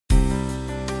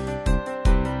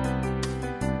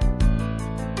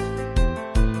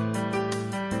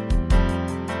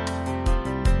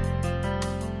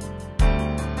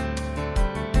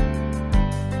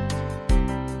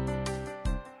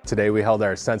Today we held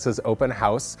our Census open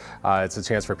house. It's a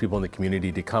chance for people in the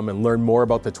community to come and learn more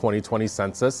about the 2020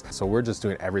 census. So we're just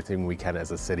doing everything we can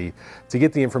as a city to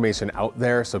get the information out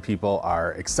there so people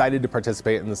are excited to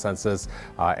participate in the census.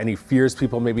 Any fears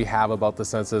people maybe have about the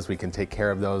census, we can take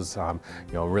care of those,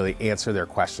 really answer their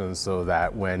questions so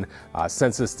that when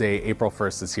Census Day, April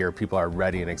 1st is here, people are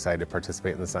ready and excited to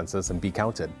participate in the census and be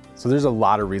counted. So there's a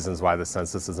lot of reasons why the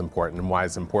census is important and why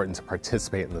it's important to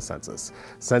participate in the census.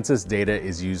 Census data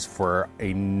is used for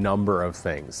a number of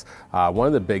things. One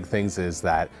of the big things is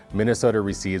that Minnesota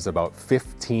receives about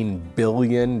 $15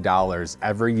 billion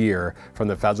every year from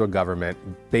the federal government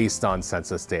based on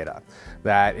census data.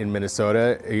 That in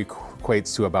Minnesota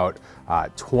equates to about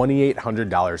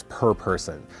 $2,800 per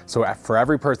person. So for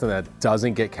every person that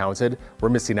doesn't get counted, we're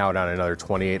missing out on another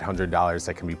 $2,800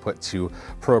 that can be put to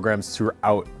programs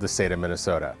throughout the state of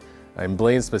Minnesota. In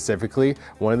Blaine specifically,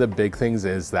 one of the big things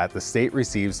is that the state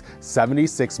receives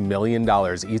 $76 million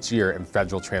each year in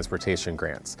federal transportation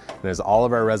grants. And as all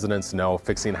of our residents know,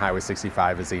 fixing Highway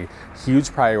 65 is a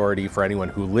huge priority for anyone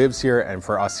who lives here and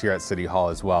for us here at City Hall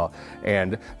as well.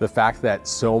 And the fact that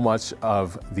so much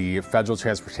of the federal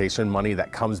transportation money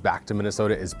that comes back to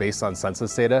Minnesota is based on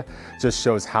census data just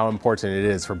shows how important it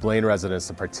is for Blaine residents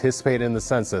to participate in the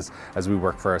census as we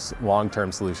work for a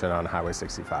long-term solution on Highway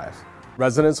 65.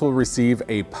 Residents will receive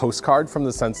a postcard from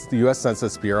the U.S.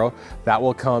 Census Bureau. That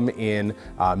will come in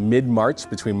mid-March,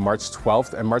 between March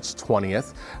 12th and March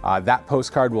 20th. That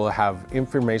postcard will have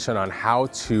information on how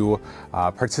to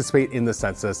participate in the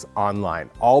census online.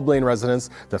 All Blaine residents,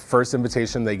 the first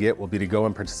invitation they get will be to go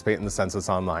and participate in the census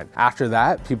online. After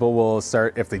that, people will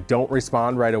start, if they don't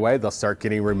respond right away, they'll start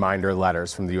getting reminder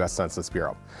letters from the U.S. Census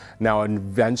Bureau. Now,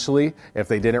 eventually, if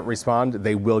they didn't respond,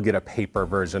 they will get a paper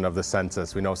version of the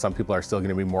census. We know some people are still going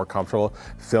to be more comfortable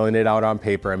filling it out on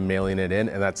paper and mailing it in,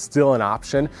 and that's still an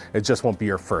option. It just won't be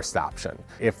your first option.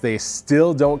 If they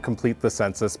still don't complete the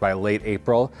census by late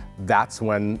April, that's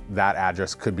when that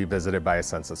address could be visited by a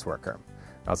census worker.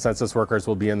 Now, census workers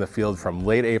will be in the field from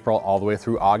late April all the way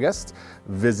through August,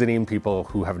 visiting people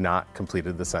who have not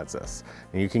completed the census.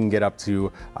 And you can get up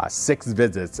to 6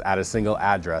 visits at a single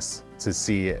address to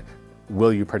see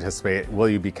will you participate, will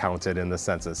you be counted in the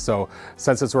census. So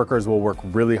census workers will work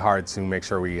really hard to make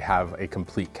sure we have a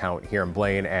complete count here in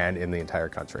Blaine and in the entire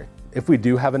country. If we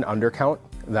do have an undercount,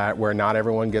 where not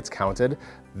everyone gets counted,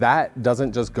 that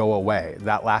doesn't just go away.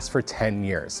 That lasts for 10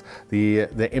 years. The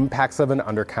impacts of an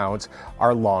undercount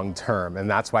are long-term, and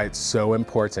that's why it's so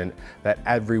important that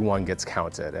everyone gets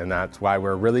counted. And that's why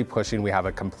we're really pushing. We have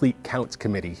a complete count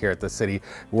committee here at the city.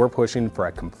 We're pushing for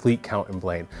a complete count in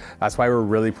Blaine. That's why we're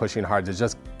really pushing hard to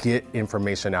just get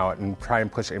information out and try and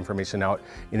push information out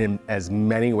in as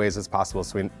many ways as possible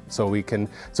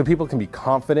so people can be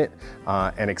confident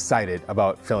and excited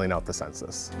about filling out the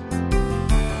census.